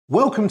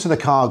Welcome to the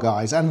Car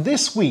Guys, and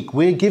this week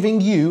we're giving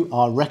you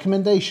our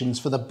recommendations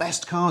for the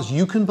best cars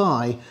you can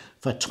buy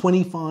for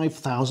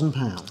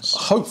 £25,000.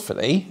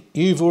 Hopefully,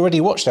 you've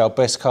already watched our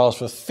best cars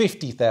for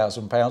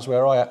 £50,000,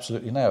 where I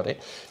absolutely nailed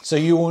it. So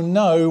you will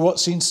know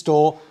what's in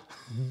store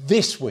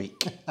this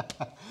week.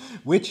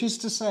 Which is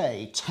to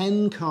say,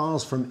 10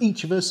 cars from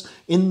each of us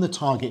in the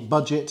target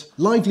budget,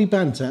 lively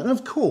banter, and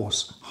of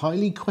course,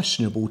 highly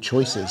questionable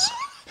choices.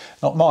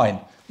 Not mine.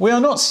 We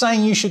are not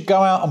saying you should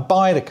go out and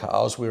buy the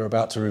cars we're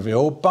about to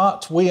reveal,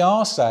 but we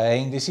are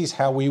saying this is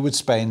how we would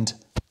spend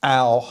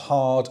our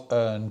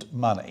hard-earned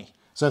money.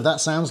 So if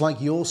that sounds like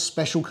your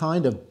special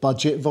kind of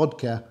budget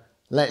vodka,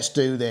 let's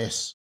do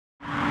this.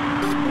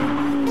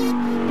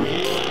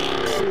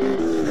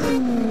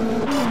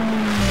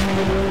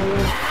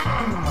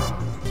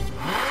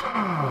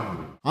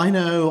 I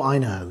know,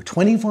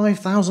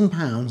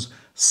 £25,000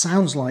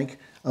 sounds like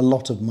a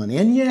lot of money.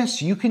 And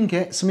yes, you can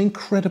get some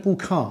incredible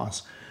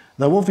cars,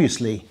 though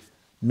obviously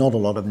not a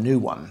lot of new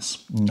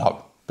ones.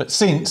 No. But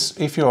since,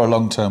 if you're a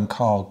long-term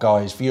Car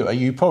Guys viewer,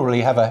 you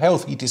probably have a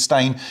healthy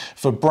disdain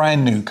for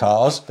brand new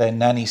cars, their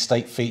nanny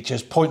state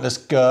features, pointless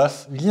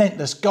girth,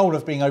 relentless goal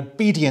of being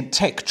obedient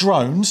tech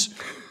drones,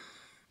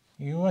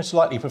 you most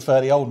likely prefer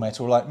the old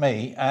metal like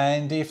me,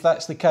 and if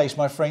that's the case,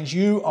 my friends,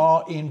 you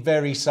are in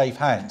very safe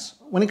hands.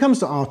 When it comes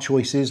to our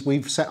choices,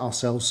 we've set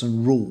ourselves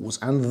some rules,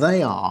 and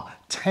they are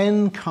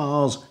 10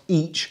 cars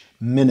each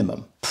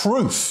minimum.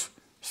 Proof.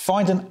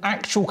 Find an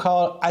actual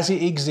car as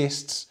it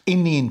exists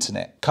in the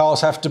internet.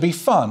 Cars have to be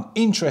fun,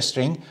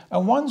 interesting,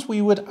 and ones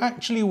we would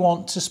actually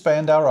want to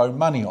spend our own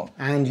money on.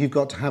 And you've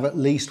got to have at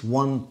least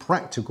one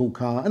practical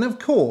car, and of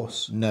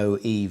course, no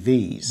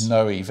EVs.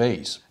 No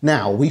EVs.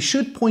 Now, we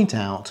should point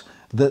out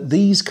that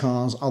these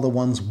cars are the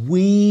ones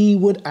we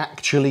would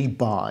actually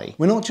buy.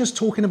 We're not just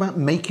talking about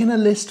making a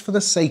list for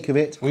the sake of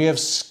it. We have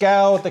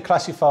scoured the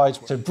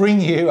classifieds to bring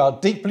you our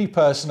deeply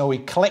personal,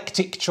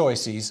 eclectic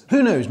choices.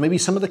 Who knows, maybe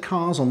some of the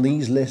cars on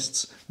these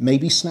lists may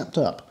be snapped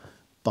up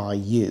by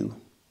you.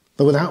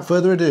 But without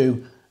further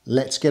ado,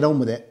 let's get on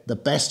with it. The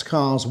best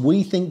cars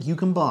we think you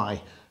can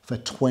buy for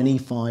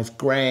 25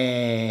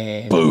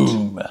 grand.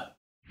 Boom.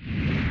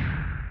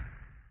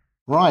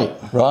 Right.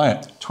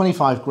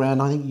 25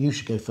 grand. I think you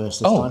should go first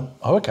this time.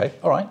 Oh, okay.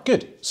 All right,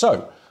 good.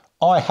 So,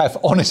 I have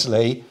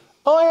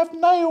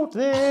nailed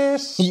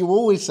this. You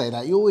always say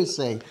that. You always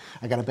say,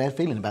 I got a bad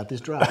feeling about this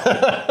draft.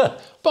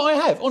 But I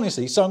have,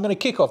 honestly. So I'm going to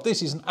kick off.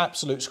 This is an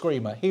absolute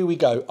screamer. Here we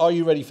go. Are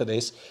you ready for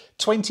this?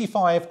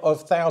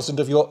 25,000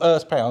 of your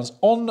Earth pounds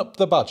on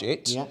the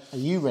budget. Yeah. Are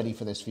you ready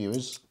for this,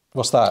 viewers?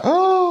 What's that?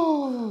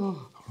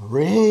 Oh,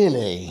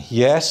 really?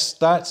 Yes,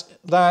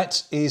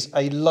 that is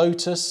a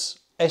Lotus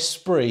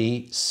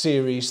Esprit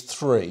Series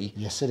 3.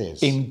 Yes, it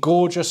is. In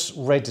gorgeous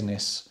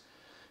redness.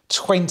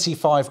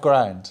 25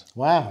 grand.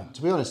 Wow.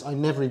 To be honest, I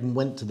never even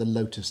went to the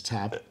Lotus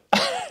tab.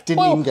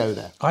 Didn't even go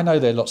there. I know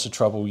they're lots of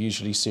trouble,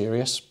 usually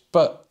serious,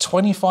 but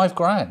 25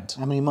 grand.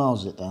 How many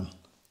miles is it done?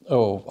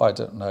 Oh, I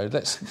don't know.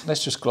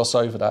 Let's just gloss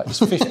over that. It's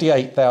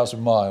 58,000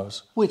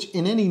 miles. Which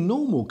in any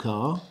normal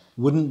car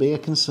wouldn't be a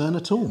concern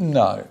at all.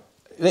 No.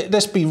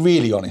 Let's be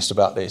really honest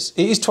about this.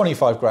 It is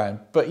 25 grand,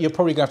 but you're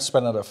probably going to have to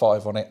spend another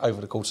 5 on it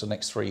over the course of the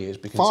next 3 years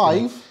because it's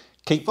going to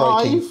keep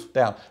breaking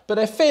down. But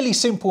they're fairly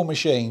simple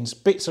machines.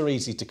 Bits are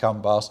easy to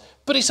come past,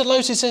 but it's a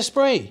Lotus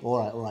Esprit. All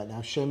right.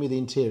 Now show me the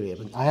interior.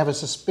 I have a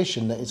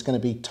suspicion that it's going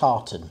to be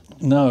tartan.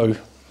 No,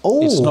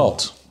 it's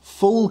not.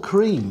 Full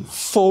cream.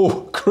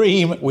 Full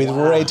cream with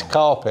red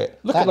carpet.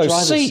 Look at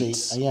those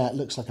seats. Yeah, it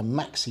looks like a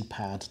maxi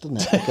pad, doesn't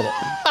it? Look at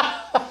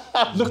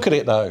it. Look at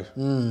it though.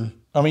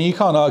 I mean, you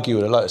can't argue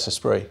with a Lotus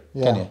Esprit,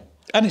 can you?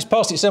 And it's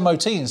passed its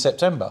MOT in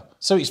September,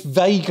 so it's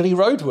vaguely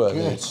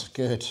roadworthy.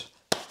 Good.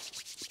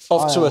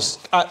 Off to an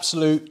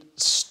absolute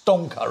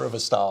stonker of a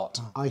start.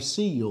 I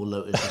see your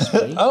Lotus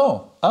Esprit.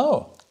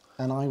 Oh.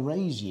 And I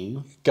raise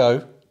you...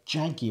 Go.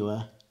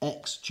 Jaguar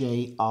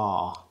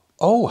XJR.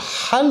 Oh,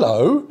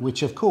 hello.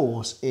 Which, of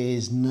course,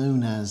 is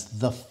known as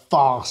the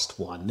fast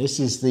one. This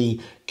is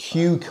the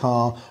Q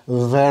car.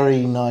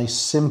 Very nice,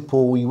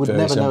 simple. You would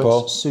never know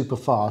it's super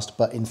fast,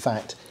 but in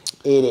fact,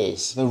 it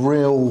is. The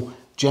real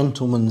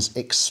gentleman's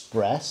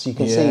express. You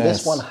can see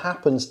this one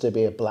happens to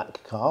be a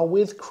black car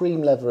with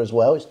cream leather as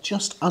well. It's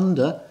just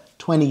under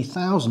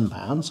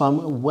 £20,000, so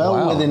I'm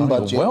well within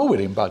budget. Well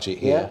within budget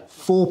here.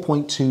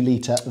 4.2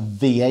 litre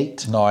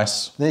V8.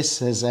 Nice.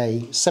 This is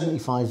a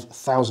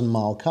 75,000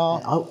 mile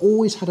car. I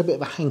always had a bit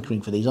of a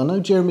hankering for these. I know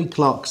Jeremy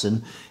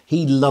Clarkson,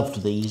 he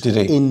loved these. Did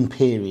he? In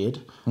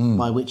period,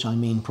 by which I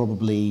mean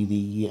probably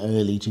the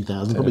early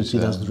 2000s, probably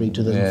 2003,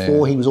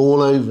 2004. He was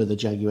all over the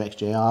Jaguar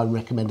XJR, I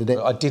recommended it.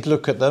 I did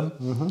look at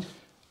them.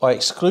 I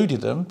excluded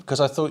them because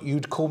I thought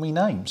you'd call me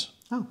names.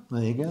 Oh,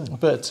 there you go.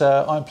 But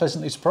I'm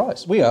pleasantly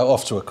surprised. We are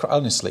off to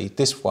honestly,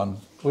 this one,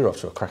 we're off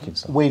to a cracking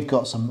start. We've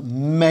got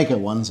some mega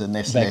ones in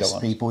this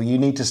list, people. You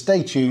need to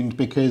stay tuned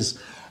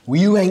because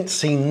you ain't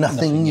seen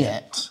nothing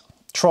yet.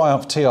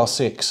 Triumph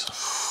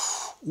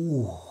TR6.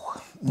 Ooh.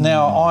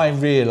 Now, I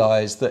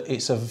realise that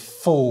it's a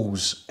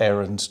fool's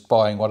errand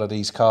buying one of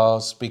these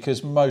cars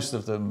because most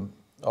of them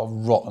are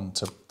rotten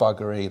to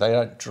buggery. They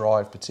don't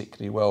drive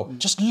particularly well.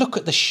 Just look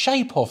at the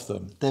shape of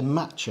them. They're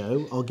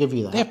macho, I'll give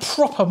you that. They're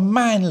proper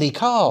manly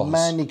cars.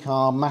 Manly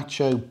car,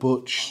 macho,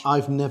 butch.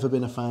 I've never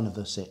been a fan of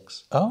the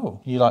 6.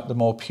 Oh, you like the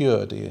more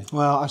pure, do you?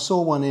 Well, I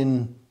saw one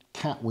in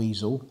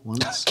Catweasel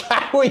once.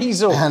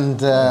 Catweasel! And,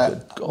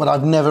 but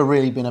I've never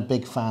really been a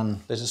big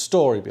fan. There's a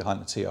story behind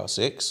the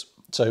TR6.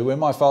 So when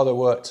my father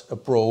worked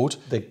abroad,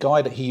 the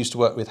guy that he used to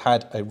work with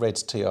had a red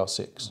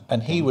TR6.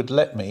 And he would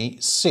let me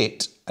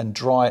sit and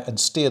drive and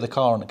steer the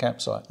car on the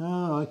campsite.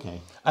 Oh,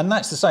 okay. And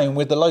that's the same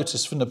with the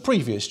Lotus from the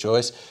previous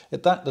choice.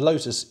 The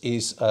Lotus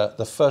is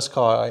the first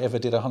car I ever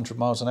did 100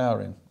 miles an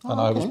hour in.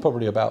 And I was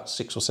probably about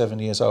 6 or 7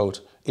 years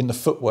old in the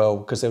footwell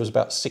because there was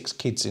about 6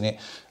 kids in it.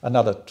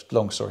 Another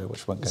long story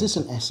which won't go into. Is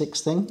this an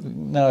Essex thing?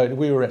 No,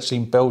 we were actually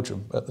in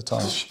Belgium at the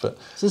time. But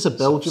is this a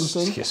Belgium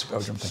thing? Yes, a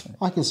Belgium thing.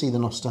 I can see the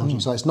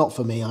nostalgia. So it's not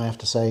for me, I have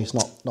to say. It's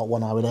not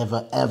one I would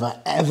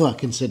ever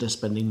consider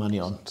spending money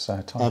on.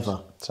 Sad times.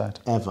 Ever. Sad.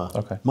 Ever.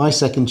 Okay. My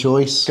second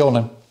choice. Go on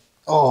then.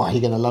 Oh, you're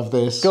going to love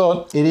this. Go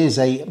on. It is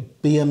a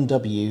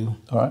BMW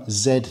right.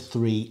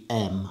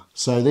 Z3M.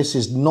 So this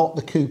is not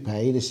the coupe.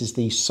 This is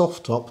the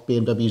soft-top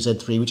BMW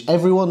Z3, which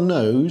everyone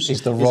knows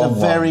is a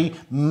very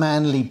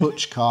manly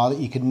butch car that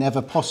you could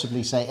never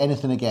possibly say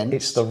anything against.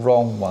 It's the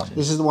wrong one.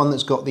 This is the one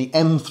that's got the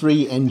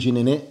M3 engine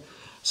in it.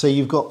 So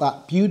you've got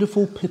that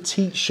beautiful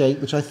petite shape,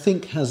 which I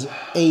think has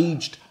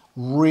aged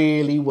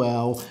really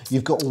well.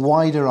 You've got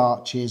wider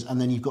arches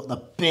and then you've got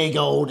the big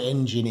old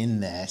engine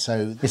in there.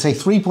 So it's a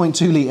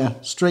 3.2 litre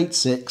straight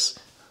 6.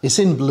 It's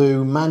in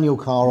blue, manual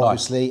car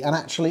obviously, and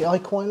actually I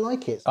quite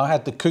like it. I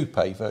had the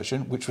coupe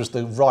version, which was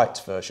the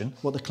right version.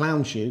 What, the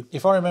clown shoe?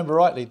 If I remember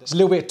rightly, there's a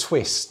little bit of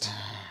twist.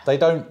 They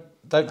don't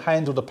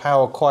handle the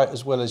power quite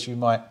as well as you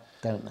might.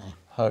 Don't they?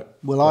 Hope.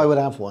 Well, I would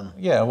have one.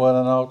 Yeah, well,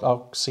 then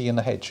I'll see you in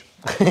the hedge.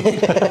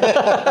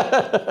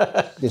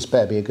 This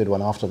better be a good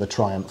one after the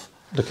Triumph.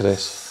 Look at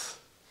this.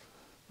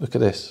 Look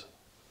at this.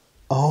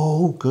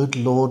 Oh, good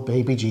Lord,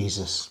 baby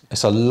Jesus.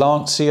 It's a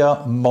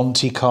Lancia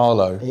Monte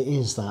Carlo. It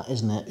is that,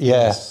 isn't it?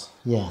 Yeah. Yes,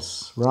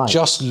 yes, right.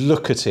 Just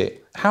look at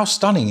it. How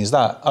stunning is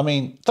that? I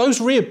mean, those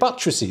rear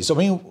buttresses, I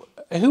mean,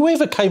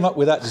 whoever came up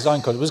with that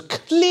design concept was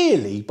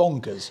clearly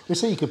bonkers. You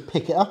see, you could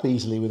pick it up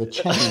easily with a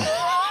chain,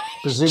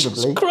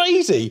 presumably. It's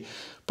crazy.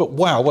 But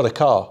wow, what a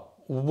car.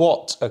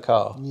 What a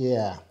car.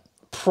 Yeah.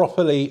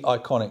 Properly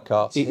iconic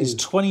car. It is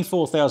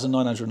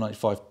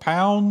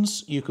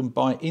 £24,995. You can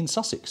buy in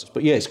Sussex.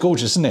 But yeah, it's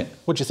gorgeous, isn't it?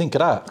 What do you think of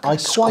that? I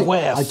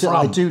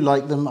I do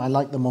like them. I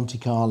like the Monte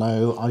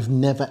Carlo. I've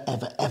never,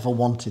 ever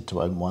wanted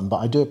to own one, but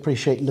I do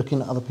appreciate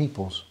looking at other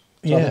people's.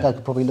 So I think I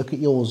could probably look at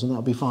yours and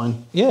that'll be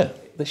fine. Yeah,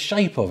 the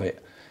shape of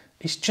it.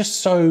 It's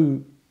just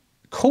so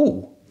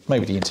cool.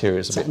 Maybe the interior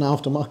is an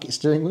aftermarket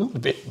steering wheel? A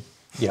bit.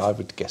 Yeah, I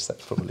would guess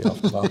that's probably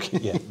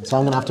aftermarket, yeah. So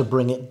I'm going to have to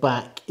bring it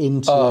back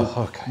into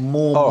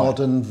more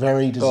modern,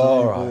 very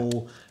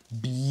desirable,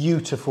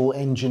 beautiful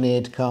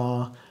engineered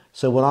car.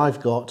 So what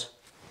I've got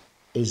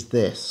is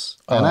this.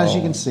 And as you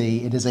can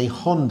see, it is a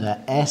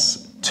Honda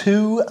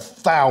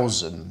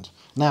S2000.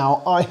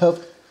 Now, I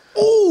have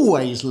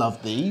always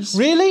loved these.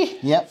 Really?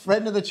 Yep.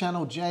 Friend of the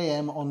channel,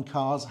 JM on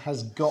Cars,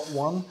 has got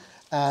one.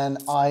 And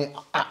I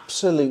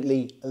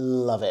absolutely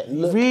love it.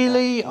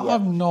 Really?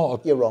 I'm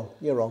not. You're wrong.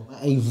 You're wrong.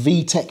 A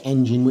VTEC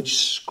engine which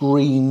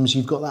screams.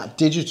 You've got that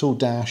digital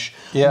dash.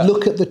 Yeah.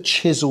 Look at the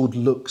chiseled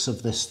looks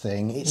of this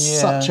thing. It's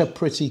such a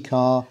pretty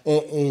car.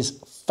 It is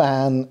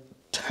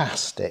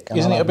fantastic.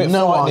 Isn't it a bit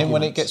frightening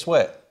when it gets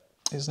wet?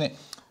 Isn't it?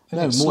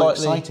 No, more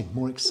exciting.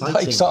 More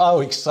exciting.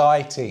 Oh,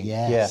 exciting.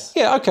 Yes.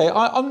 Yeah. Okay.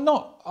 I'm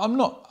not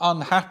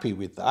unhappy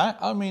with that.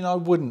 I mean, I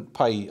wouldn't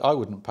pay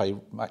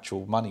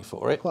actual money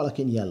for it. Quite like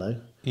it in yellow.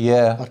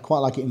 Yeah. I'd quite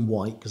like it in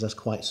white because that's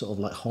quite sort of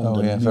like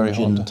Honda, very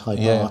Honda type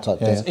art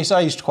up there. It's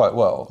aged quite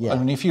well. Yeah. I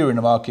mean, if you're in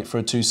the market for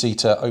a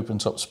 2-seater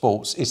open-top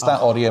sports, it's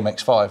that or the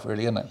MX-5,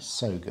 really, isn't it?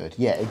 So good.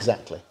 Yeah,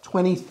 exactly.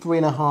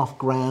 23.5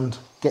 grand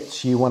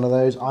gets you one of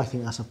those. I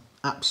think that's an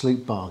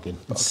absolute bargain.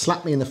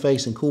 Slap me in the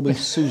face and call me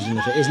Susan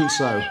if it isn't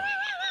so.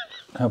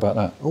 How about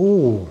that?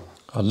 Oh.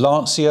 A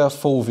Lancia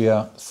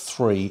Fulvia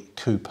 3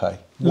 Coupe.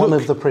 One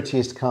of the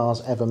prettiest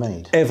cars ever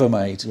made. Ever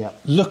made.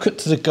 Yep. Look at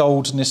the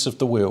goldness of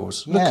the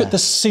wheels. Look at the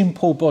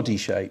simple body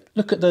shape.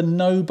 Look at the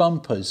no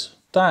bumpers.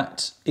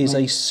 That is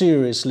a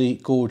seriously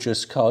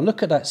gorgeous car.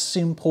 Look at that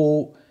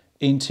simple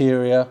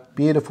interior.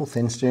 Beautiful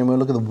thin steering wheel.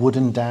 Look at the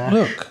wooden dash.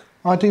 Look.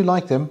 I do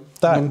like them.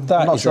 I'm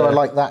not sure I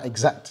like that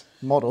exact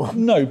model.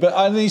 No,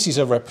 but this is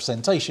a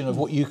representation of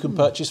what you can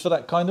purchase for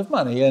that kind of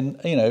money. And,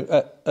 you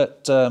know,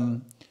 at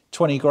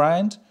 20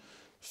 grand,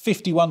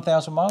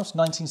 51,000 miles,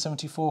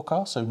 1974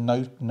 car, so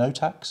no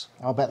tax.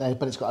 I'll bet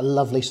but it's got a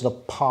lovely sort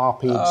of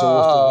parpy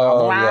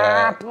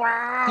exhaust.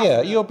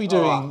 Yeah, you'll be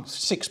doing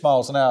 6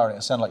 miles an hour and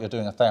it'll sound like you're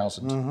doing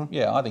 1,000.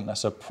 Yeah, I think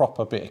that's a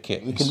proper bit of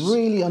kit. You can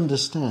really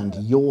understand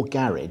your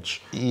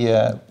garage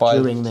by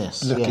during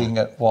this. Looking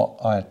at what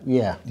I...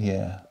 Yeah.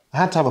 I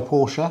had to have a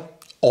Porsche.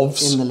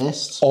 Ovs. In the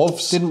list.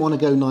 Ovs. Didn't want to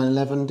go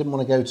 911, didn't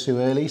want to go too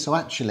early. So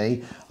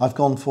actually, I've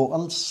gone for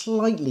a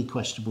slightly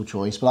questionable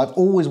choice, but I've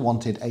always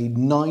wanted a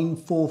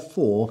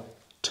 944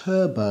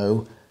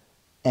 Turbo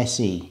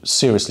SE.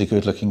 Seriously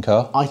good looking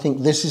car. I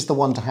think this is the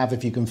one to have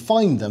if you can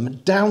find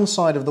them.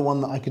 Downside of the one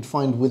that I could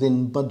find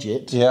within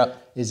budget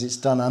is it's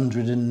done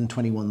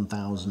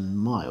 121,000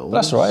 miles.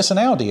 That's all right, it's an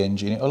Audi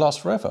engine, it'll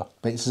last forever.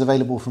 But it's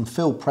available from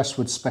Phil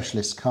Presswood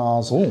Specialist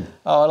Cars. Ooh.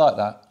 Oh, I like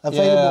that.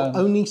 Available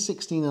only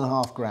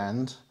 16.5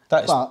 grand.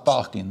 That is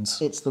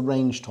bargains. It's the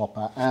range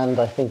topper, and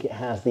I think it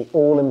has the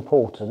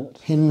all-important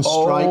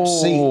pinstripe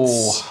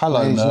seats.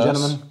 Hello, ladies and nurse.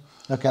 gentlemen.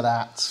 Look at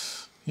that.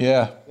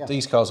 Yeah,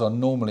 these cars are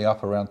normally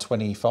up around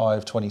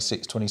 25,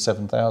 26,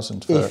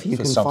 27,000 for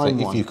something,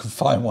 if you can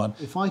find one.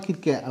 If I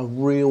could get a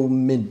real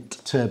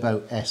mint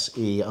Turbo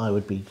SE, I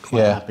would be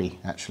quite happy,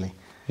 actually.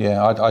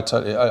 Yeah,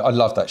 I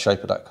love that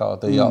shape of that car,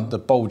 the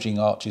bulging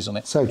arches on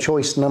it. So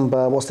choice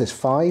number, what's this,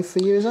 5 for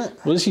you, is it?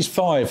 Well, this is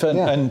 5,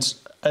 and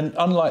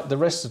unlike the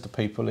rest of the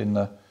people in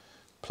the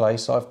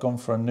place, I've gone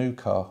for a new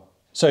car.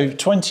 So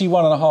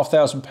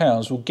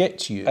 £21,500 will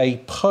get you a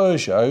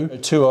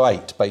Peugeot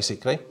 208,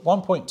 basically.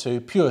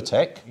 1.2 pure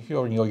tech. If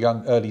you're in your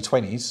early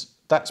 20s,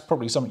 that's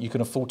probably something you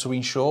can afford to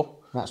insure.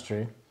 That's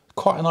true.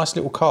 Quite a nice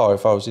little car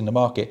if I was in the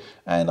market.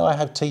 And I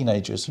have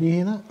teenagers. Can you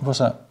hear that? What's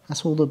that?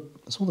 That's all the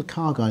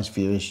Car Guys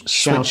viewers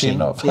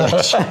switching off.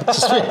 Yeah,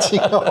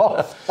 switching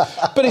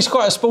off. But it's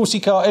quite a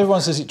sporty car.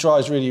 Everyone says it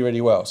drives really,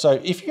 really well. So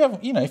if you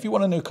haven't, if you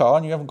want a new car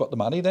and you haven't got the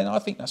money, then I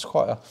think that's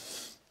quite a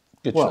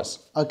good choice.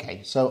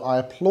 Okay, so I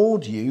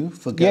applaud you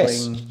for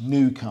going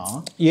new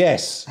car.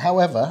 Yes.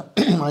 However,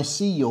 I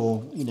see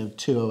your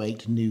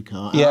 208 new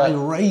car, and I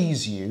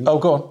raise you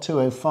go on.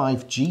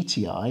 205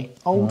 GTI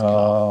old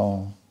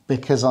car.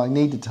 Because I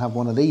needed to have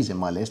one of these in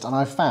my list, and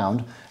I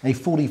found a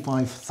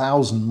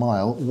 45,000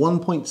 mile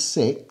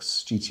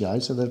 1.6 GTI,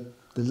 so the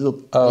little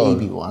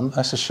baby one.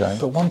 That's a shame.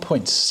 But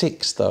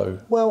 1.6 though.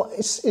 Well,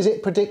 is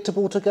it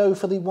predictable to go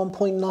for the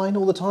 1.9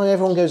 all the time?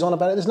 Everyone goes on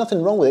about it. There's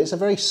nothing wrong with it. It's a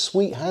very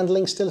sweet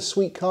handling, still a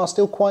sweet car,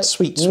 still quite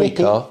sweet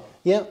nippy. Car.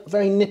 Yeah,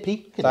 very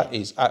nippy. That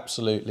is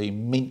absolutely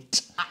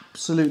mint.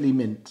 Absolutely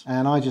mint.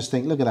 And I just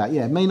think, look at that.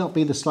 Yeah, it may not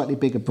be the slightly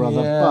bigger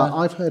brother, but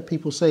I've heard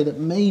people say that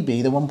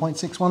maybe the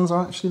 1.6 ones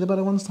are actually the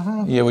better ones to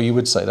have. Yeah, well, you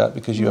would say that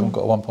because you haven't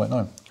got a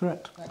 1.9.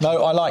 Correct.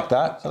 No, I like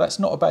that. So that's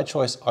not a bad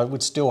choice. I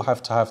would still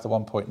have to have the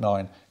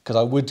 1.9 because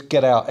I would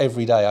get out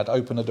every day. I'd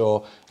open the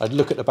door, I'd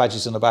look at the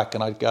badges on the back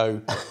and I'd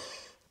go,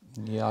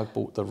 yeah, I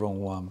bought the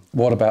wrong one.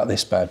 What about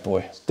this bad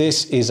boy?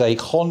 This is a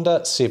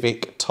Honda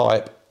Civic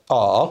Type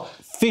R,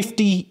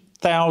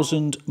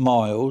 50,000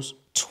 miles,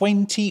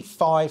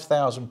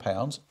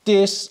 £25,000.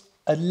 This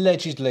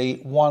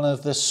allegedly one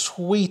of the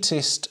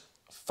sweetest,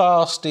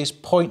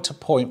 fastest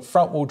point-to-point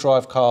front-wheel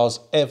drive cars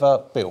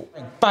ever built.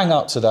 Bang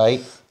up to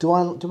date. Do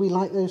we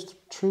like those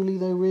truly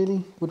though?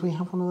 Really? Would we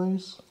have one of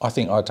those? I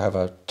think I'd have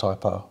a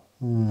Type R.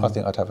 I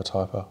think I'd have a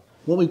Type R.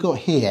 What we've got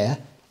here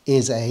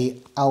is a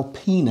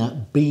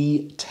Alpina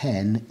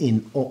B10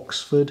 in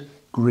Oxford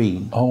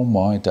green. Oh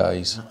my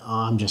days!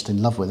 I'm just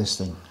in love with this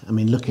thing. I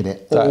mean, look at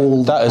it.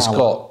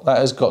 That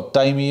has got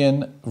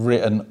Damian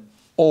written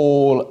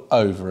all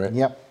over it.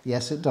 Yep.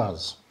 Yes, it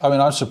does. I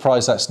mean, I'm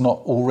surprised that's not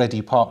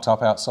already parked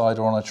up outside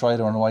or on a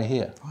trailer on the way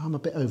here. I'm a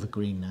bit over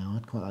green now.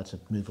 I'd quite like to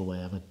move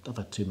away. I've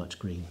had too much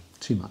green.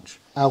 Too much.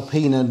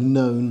 Alpina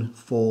known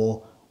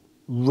for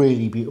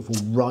really beautiful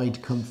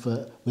ride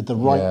comfort with the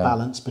right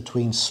balance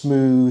between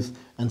smooth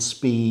and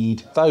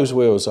speed. Those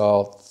wheels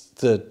are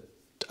the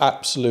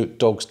absolute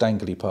dog's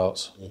dangly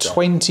parts.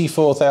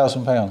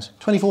 £24,000.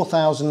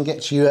 24,000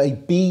 gets you a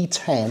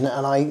B10,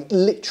 and I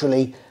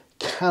literally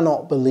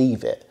cannot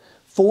believe it.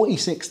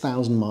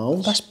 46,000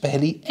 miles. That's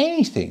barely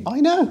anything. I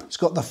know. It's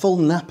got the full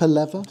Napa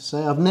leather.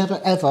 So I've never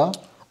ever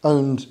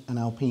owned an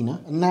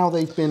Alpina, and now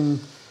they've been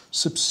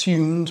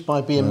subsumed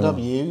by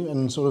BMW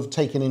and sort of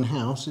taken in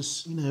house.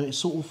 It's it's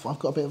sort of, I've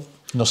got a bit of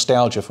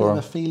nostalgia for them.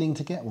 A feeling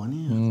to get one.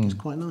 Yeah, it's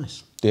quite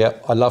nice. Yeah,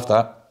 I love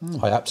that.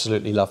 I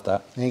absolutely love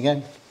that. There you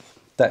go.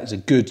 That is a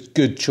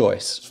good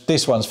choice.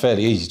 This one's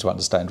fairly easy to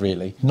understand,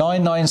 really.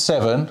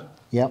 997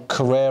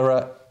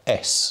 Carrera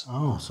S.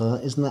 Oh, so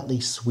isn't that the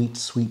sweet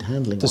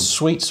handling The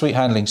sweet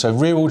handling. So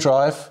rear-wheel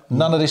drive,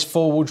 none of this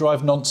four-wheel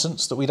drive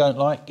nonsense that we don't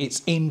like.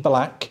 It's in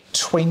black,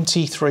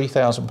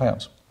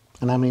 £23,000.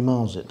 And how many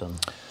miles has it done?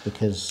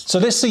 Because... So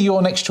let's see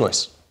your next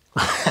choice.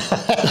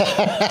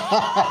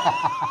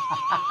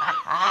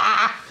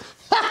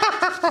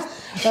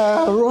 Right.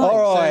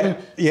 All right. So,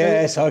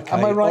 yes, okay.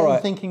 Am I right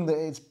in thinking that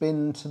it's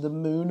been to the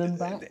moon and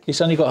back?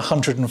 It's only got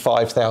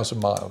 105,000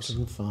 miles.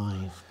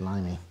 105,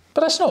 blimey.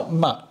 But that's not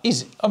much,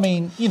 is it? I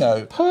mean,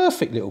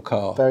 perfect little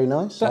car. Very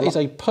nice. That is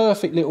a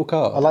perfect little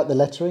car. I like the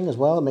lettering as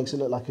well. It makes it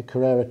look like a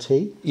Carrera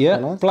T. Yeah,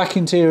 nice. Black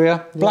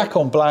interior, black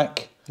on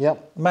black.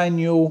 Yep.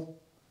 Manual,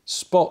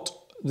 spot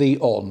the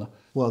on.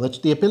 Well,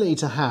 the ability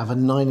to have a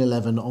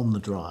 911 on the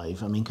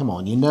drive, I mean, come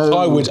on,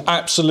 I would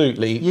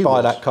absolutely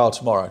buy that car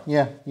tomorrow.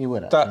 Yeah, you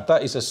would.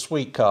 That is a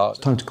sweet car. It's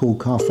time to call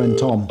car friend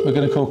Tom. We're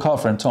going to call car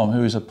friend Tom,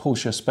 who is a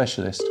Porsche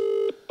specialist.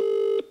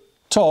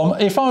 Tom,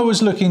 if I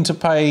was looking to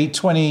pay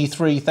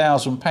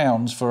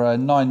 £23,000 for a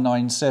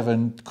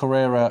 997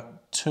 Carrera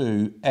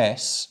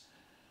 2S,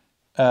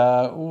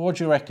 what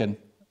do you reckon?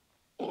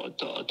 What,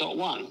 dot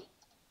one?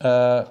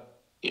 Yeah.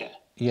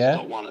 Yeah.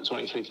 Got one at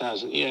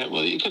 23,000. Yeah,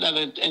 well, you could have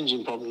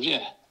engine problems,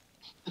 yeah.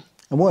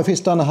 And what if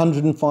it's done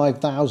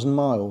 105,000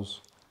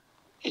 miles?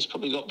 It's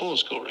probably got bore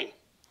scoring.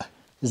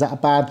 Is that a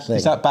bad thing?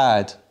 Is that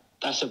bad?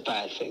 That's a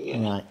bad thing,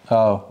 yeah. Right.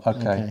 Oh,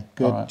 okay.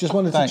 Good. Right. Just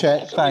wanted to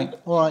check. Thanks.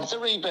 All right. It's a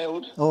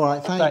rebuild. All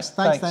right. Thanks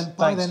then. Bye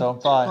Thanks, then. Tom.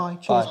 Bye. Bye.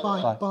 Cheers.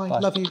 Bye.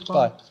 Love you.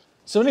 Bye.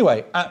 So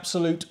anyway,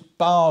 absolute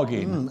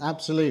bargain.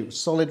 Absolute.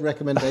 Solid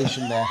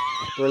recommendation there.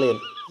 Brilliant.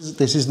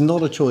 This is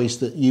not a choice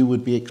that you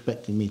would be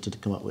expecting me to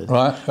come up with.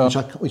 Right.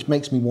 Which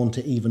makes me want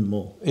it even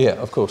more. Yeah,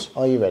 of course.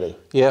 Are you ready?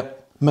 Yeah.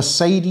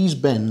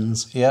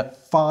 Mercedes-Benz. Yeah.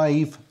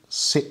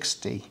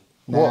 560.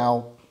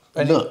 Now,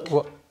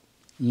 look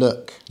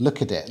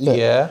at it. Look.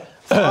 Yeah.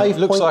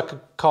 Looks like a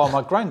car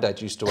my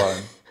granddad used to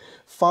own.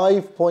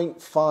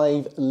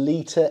 5.5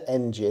 litre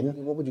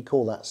engine. What would you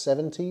call that?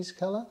 70s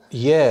colour?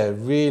 Yeah,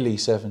 really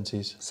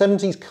 70s.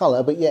 70s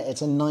colour, but yeah,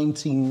 it's a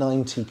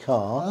 1990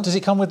 car. Does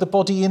it come with the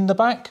body in the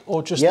back,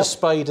 or just the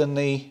spade and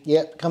the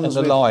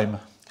lime?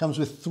 Comes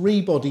with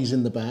 3 bodies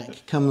in the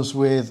back. Comes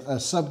with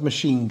a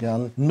submachine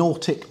gun.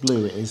 Nautic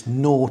blue it is.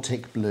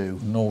 Nautic blue.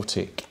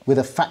 Nautic. With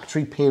a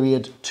factory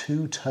period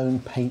 2-tone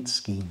paint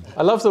scheme.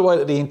 I love the way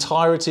that the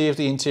entirety of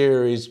the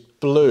interior is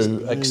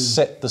blue,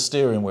 except the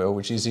steering wheel,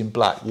 which is in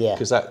black. Yeah.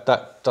 Because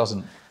that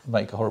doesn't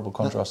make a horrible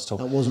contrast at all.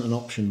 That wasn't an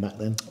option back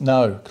then.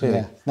 No, clearly.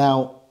 Yeah.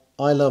 Now,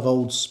 I love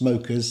old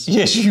smokers.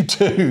 Yes, you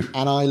do.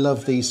 And I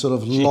love these sort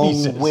of long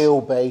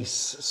wheelbase,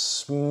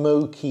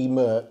 smoky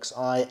Mercs.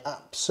 I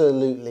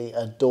absolutely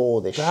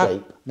adore this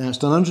shape. Now, it's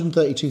done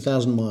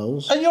 132,000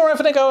 miles. And you're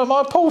having a go at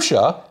my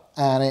Porsche?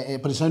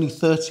 And but it's only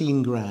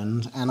 13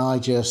 grand. And I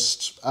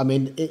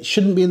mean, it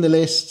shouldn't be in the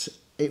list.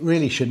 It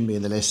really shouldn't be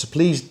in the list. So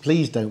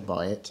please don't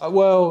buy it.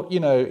 Well, you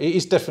know, it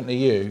is definitely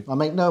you. I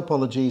make no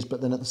apologies, but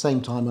then at the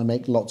same time, I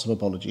make lots of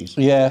apologies.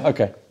 Yeah,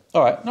 okay.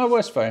 All right, no,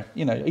 that's fair.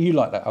 You know, you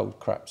like that old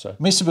crap, so.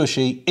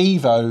 Mitsubishi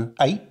Evo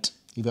 8.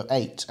 Evo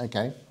 8,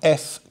 okay.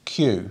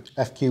 FQ.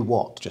 FQ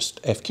what?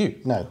 Just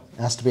FQ. No,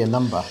 it has to be a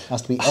number. It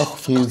has to be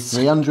FQ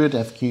 300,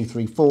 FQ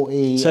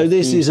 340. So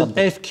this is an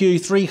FQ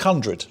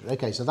 300.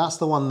 Okay, so that's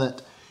the one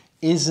that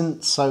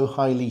isn't so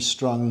highly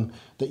strung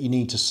that you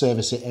need to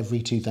service it every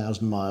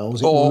 2,000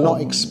 miles. It will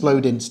not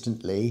explode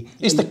instantly.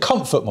 It's the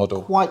comfort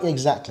model. Quite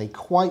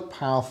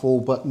powerful,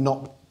 but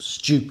not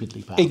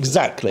stupidly powerful.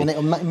 Exactly. And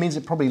it means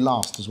it probably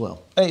lasts as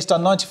well. It's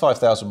done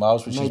 95,000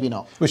 miles,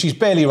 which is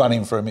barely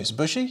running for a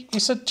Mitsubishi.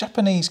 It's a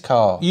Japanese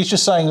car. You're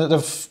just saying that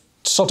the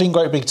sodding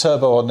great big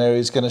turbo on there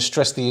is going to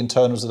stress the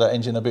internals of that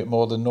engine a bit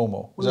more than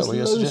normal. Is that what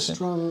you're suggesting? As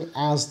strong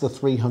as the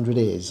 300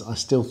 is, I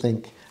still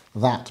think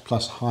that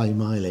plus high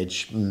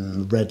mileage,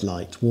 red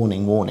light,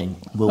 warning,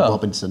 Will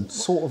Robinson.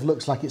 Sort of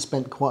looks like it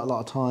spent quite a lot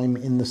of time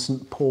in the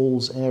St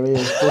Paul's area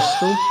of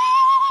Bristol.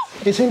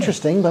 It's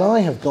interesting, but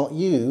I have got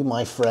you,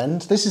 my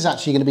friend. This is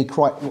actually going to be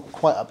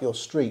quite up your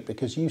street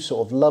because you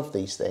sort of love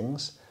these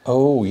things.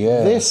 Oh,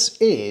 yeah.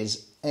 This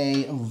is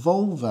a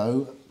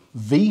Volvo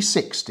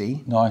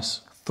V60.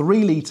 Nice.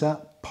 3 litre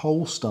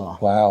Polestar.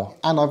 Wow.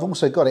 And I've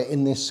also got it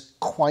in this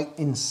quite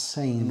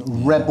insane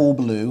rebel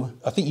blue.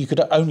 I think you could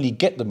only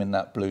get them in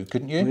that blue,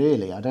 couldn't you?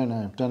 Really? I don't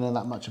know. Don't know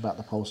that much about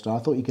the Polestar. I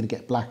thought you could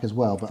get black as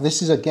well. But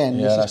this is, again,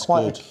 this is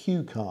quite a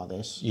Q car,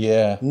 this.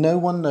 Yeah. No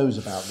one knows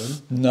about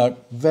them. No.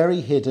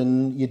 Very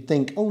hidden. You'd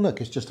think, oh, look,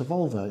 it's just a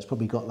Volvo. It's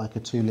probably got like a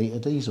 2 litre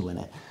diesel in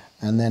it.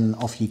 And then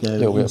off you go.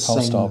 Little bit of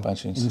Polestar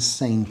badgings.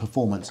 Insane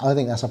performance. I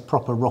think that's a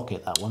proper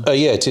rocket, that one.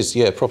 Yeah, it is.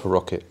 Yeah, proper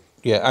rocket.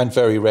 Yeah, and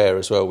very rare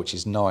as well, which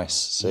is nice.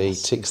 So he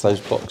ticks those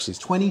boxes.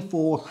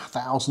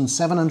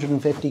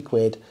 24,750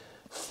 quid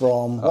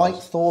from White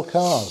Thor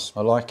Cars. I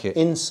like it.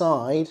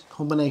 Inside,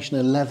 combination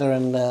of leather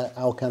and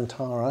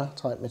Alcantara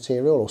type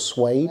material, or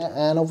suede.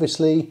 And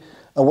obviously,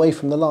 away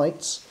from the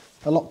lights,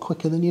 a lot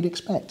quicker than you'd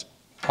expect.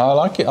 I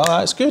like it. Oh,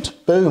 that's good.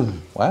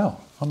 Boom. Wow.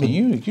 I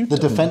mean, the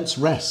defence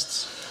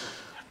rests.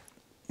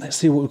 Let's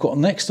see what we've got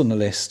next on the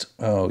list.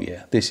 Oh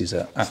yeah, this is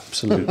an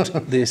absolute.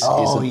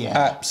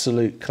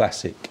 Absolute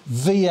classic.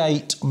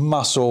 V8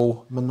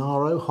 muscle.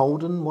 Monaro,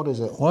 Holden, what is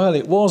it? Well,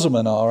 it was a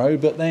Monaro,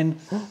 but then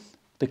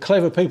the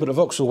clever people at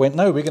Vauxhall went,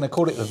 no, we're going to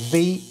call it the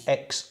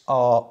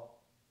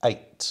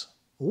VXR8.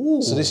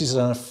 Ooh. So this is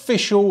an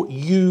official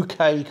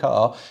UK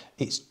car.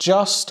 It's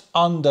just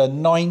under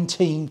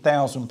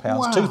 £19,000.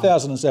 Wow.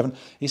 2007.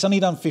 It's only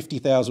done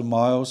 50,000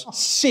 miles.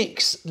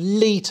 6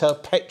 litre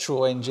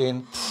petrol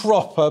engine.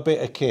 Proper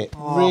bit of kit.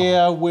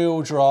 Rear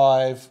wheel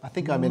drive. I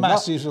think I'm in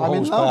massive love.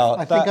 horsepower.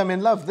 I think I'm in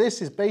love. This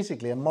is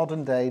basically a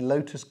modern day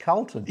Lotus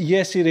Carlton.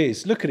 Yes, it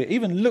is. Look at it.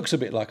 Even looks a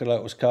bit like a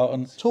Lotus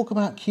Carlton. Talk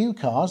about Q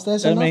cars.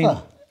 There's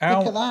another.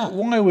 Look at that.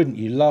 Why wouldn't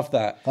you love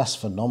that? That's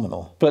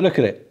phenomenal. But look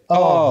at it.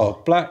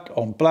 Oh, black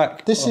on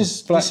black. This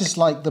is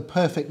like the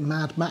perfect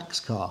Mad Max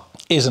car.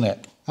 Isn't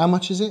it? How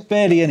much is it?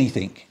 Barely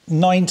anything.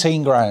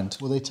 19 grand.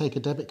 Will they take a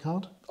debit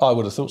card? I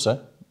would have thought so.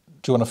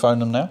 Do you want to phone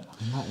them now?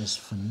 That is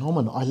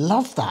phenomenal. I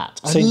love that.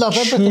 I love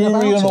everything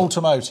about it. Centurion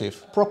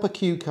Automotive. Proper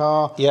Q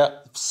car. Yeah.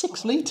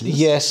 6 litres.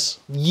 Yes.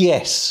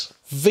 Yes.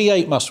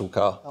 V8 muscle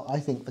car. I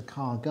think the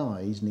car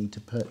guys need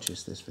to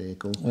purchase this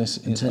vehicle This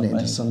and is turn it into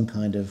amazing. some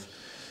kind of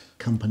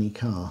company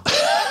car.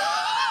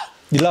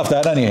 You love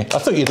that, don't you? I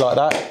thought you'd like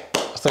that.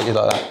 I thought you'd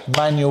like that.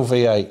 Manual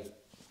V8.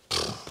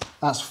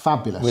 That's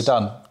fabulous. We're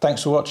done.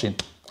 Thanks for watching.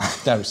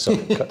 No,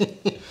 sorry.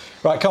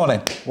 Right, come on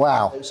then.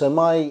 Wow. So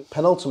my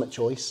penultimate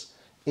choice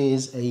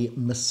is a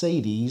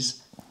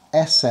Mercedes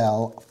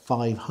SL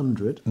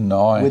 500.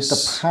 Nice. With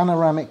the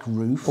panoramic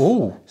roof.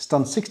 Ooh. It's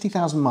done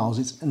 60,000 miles.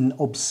 It's an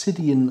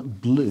obsidian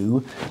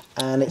blue.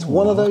 And it's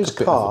one of those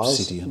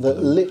cars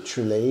that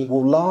literally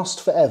will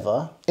last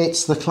forever.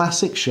 It's the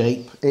classic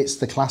shape. It's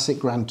the classic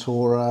Grand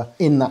Tourer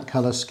in that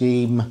colour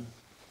scheme.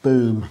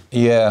 Boom.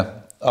 Yeah.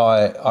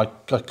 I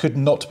could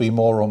not be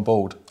more on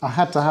board. I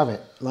had to have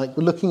it. Like,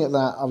 looking at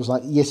that, I was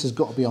like, yes, it's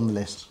got to be on the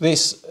list.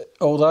 This,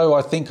 although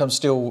I think I'm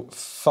still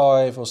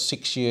 5 or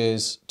 6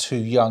 years too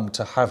young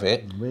to have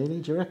it.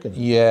 Really? Do you reckon?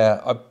 Yeah,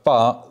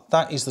 but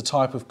that is the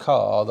type of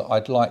car that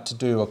I'd like to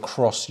do a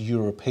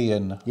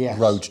cross-European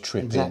road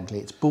trip exactly.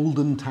 It's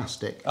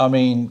Balden-tastic. I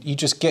mean, you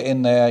just get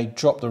in there, you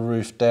drop the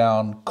roof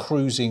down,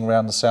 cruising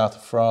around the south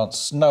of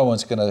France. No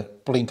one's going to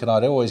blink an eye.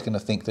 They're always going to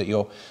think that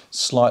you're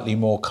slightly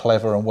more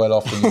clever and well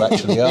off than you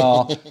actually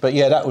are. But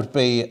yeah, that would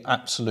be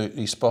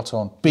absolutely spot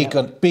on.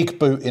 Big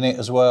boot in it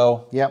as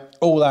well. Yep.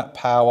 All that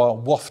power,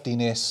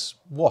 waftiness.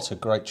 What a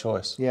great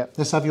choice. Yeah.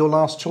 Let's have your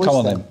last choice. Come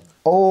on then.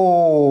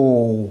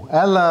 Oh,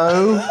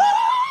 hello.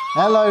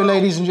 Hello,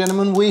 ladies and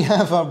gentlemen. We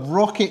have a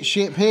rocket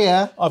ship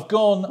here. I've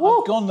gone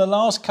the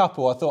last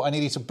couple. I thought I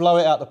needed to blow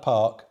it out the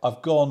park.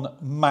 I've gone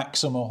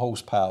maximum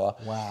horsepower.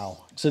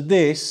 Wow. So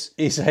this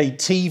is a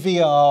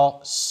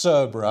TVR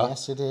Cerbera.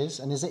 Yes, it is.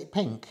 And is it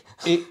pink?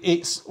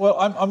 It's well,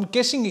 I'm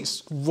guessing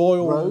it's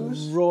royal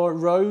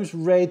rose,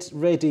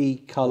 reddy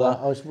colour.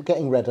 I was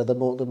getting redder the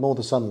more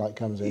the sunlight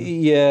comes in.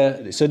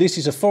 Yeah. So this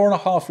is a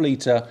 4.5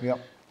 litre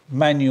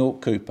manual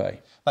coupe.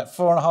 That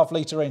 4.5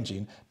 litre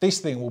engine. This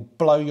thing will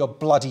blow your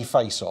bloody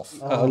face off.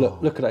 Oh,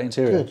 look at that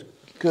interior.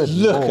 Good.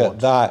 Look at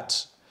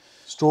that.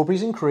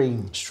 Strawberries and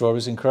cream.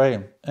 Strawberries and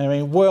cream. I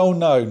mean, well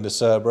known, the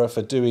Cerbera,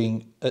 for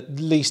doing at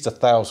least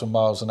 1,000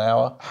 miles an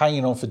hour,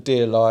 hanging on for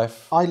dear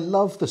life. I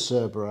love the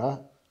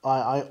Cerbera.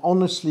 I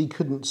honestly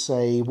couldn't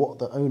say what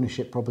the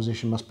ownership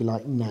proposition must be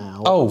like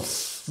now. Oh,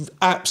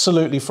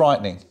 absolutely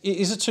frightening. It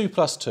is a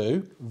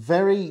 2+2.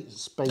 Very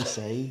space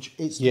age.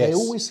 They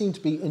always seem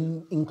to be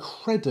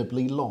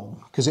incredibly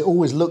long because it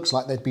always looks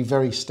like they'd be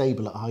very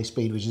stable at high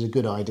speed, which is a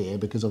good idea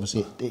because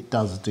obviously it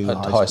does do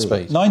high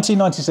speed.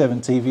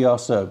 1997 TVR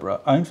Cerbera,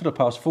 owned for the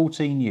past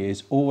 14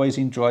 years, always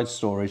in dry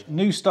storage.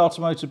 New starter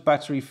motor,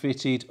 battery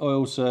fitted,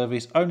 oil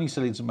service, only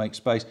selling to make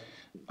space.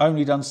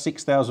 Only done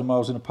 6,000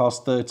 miles in the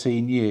past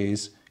 13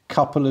 years.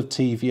 Couple of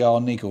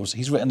TVR niggles.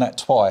 He's written that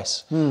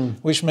twice,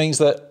 which means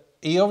that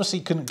he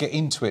obviously couldn't get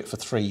into it for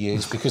 3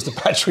 years because the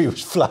battery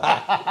was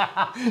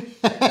flat.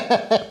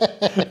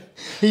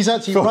 He's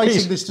actually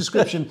writing this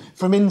description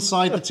from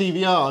inside the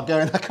TVR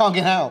going, I can't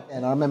get out.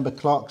 And I remember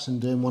Clarkson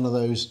doing one of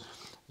those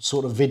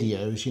sort of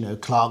videos, you know,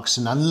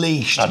 Clarkson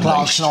Unleashed,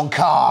 Clarkson on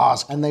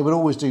cars. And they would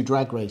always do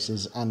drag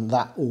races and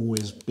that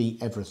always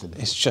beat everything.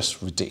 It's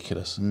just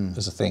ridiculous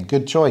as a thing.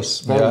 Good choice,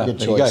 very good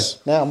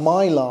choice. Now,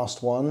 my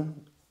last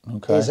one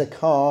is a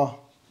car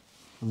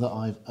that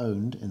I've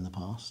owned in the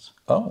past.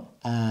 Oh.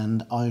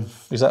 And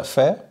Is that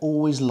fair?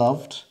 Always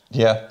loved.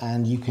 Yeah.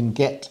 And you can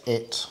get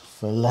it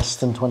for less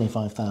than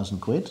 25,000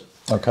 quid.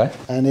 Okay.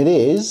 And it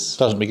is...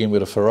 Doesn't begin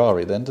with a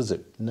Ferrari then, does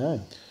it?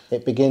 No.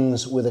 It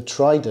begins with a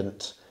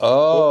Trident.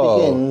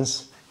 Oh.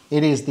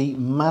 It is the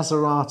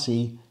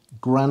Maserati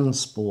Grand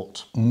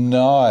Sport.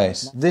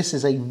 Nice. This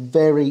is a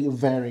very,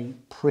 very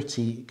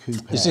pretty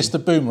coupe. Is this the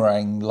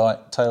boomerang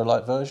tail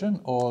light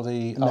version or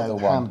the other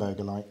one? No,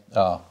 hamburger light.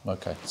 Ah,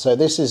 okay. So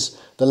this is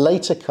the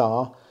later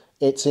car.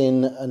 It's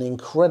in an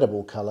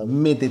incredible colour,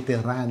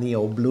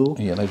 Mediterraneo blue.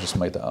 Yeah, they just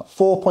made that up.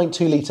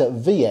 4.2 litre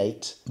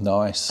V8.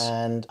 Nice.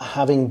 And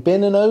having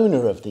been an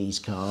owner of these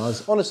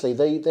cars, honestly,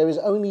 there is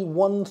only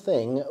one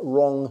thing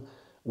wrong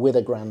with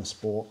a Grand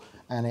Sport,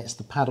 and it's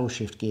the paddle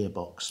shift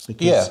gearbox,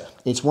 because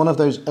it's one of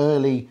those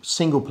early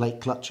single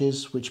plate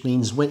clutches, which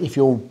means if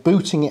you're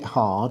booting it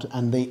hard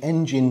and the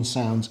engine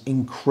sounds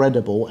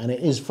incredible and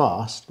it is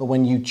fast, but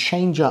when you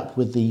change up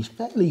with the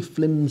fairly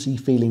flimsy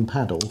feeling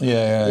paddle,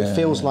 it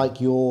feels like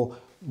you're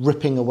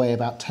ripping away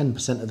about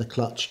 10% of the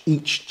clutch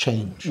each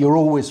change. You're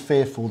always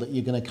fearful that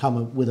you're going to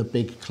come with a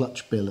big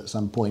clutch bill at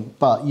some point,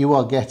 but you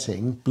are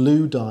getting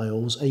blue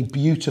dials, a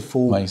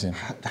beautiful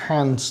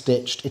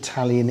hand-stitched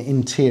Italian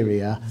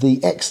interior. The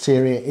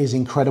exterior is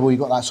incredible. You've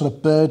got that sort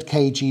of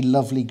bird-cagey,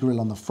 lovely grille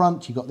on the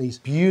front. You've got these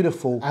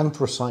beautiful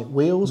anthracite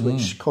wheels,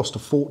 which cost a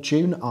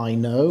fortune. I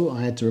know,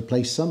 I had to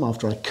replace some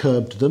after I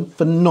curbed them.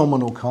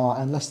 Phenomenal car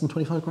and less than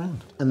 25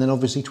 grand. And then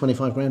obviously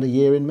 25 grand a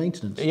year in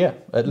maintenance. Yeah,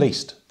 at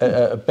least,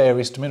 a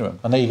barest minimum.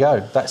 And there you go,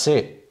 that's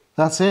it.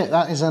 That's it,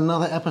 that is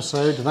another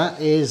episode. That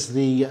is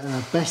the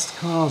best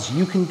cars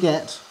you can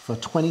get for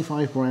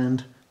 25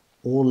 grand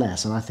or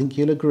less. And I think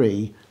you'll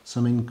agree,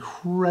 some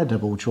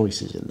incredible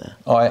choices in there.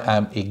 I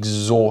am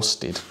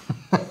exhausted.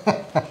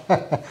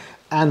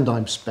 And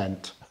I'm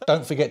spent.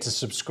 Don't forget to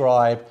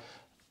subscribe,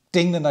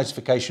 ding the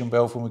notification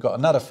bell when we've got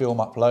another film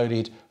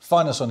uploaded,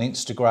 find us on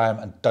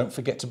Instagram, and don't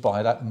forget to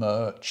buy that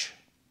merch.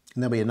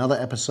 And there'll be another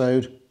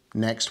episode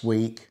next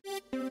week.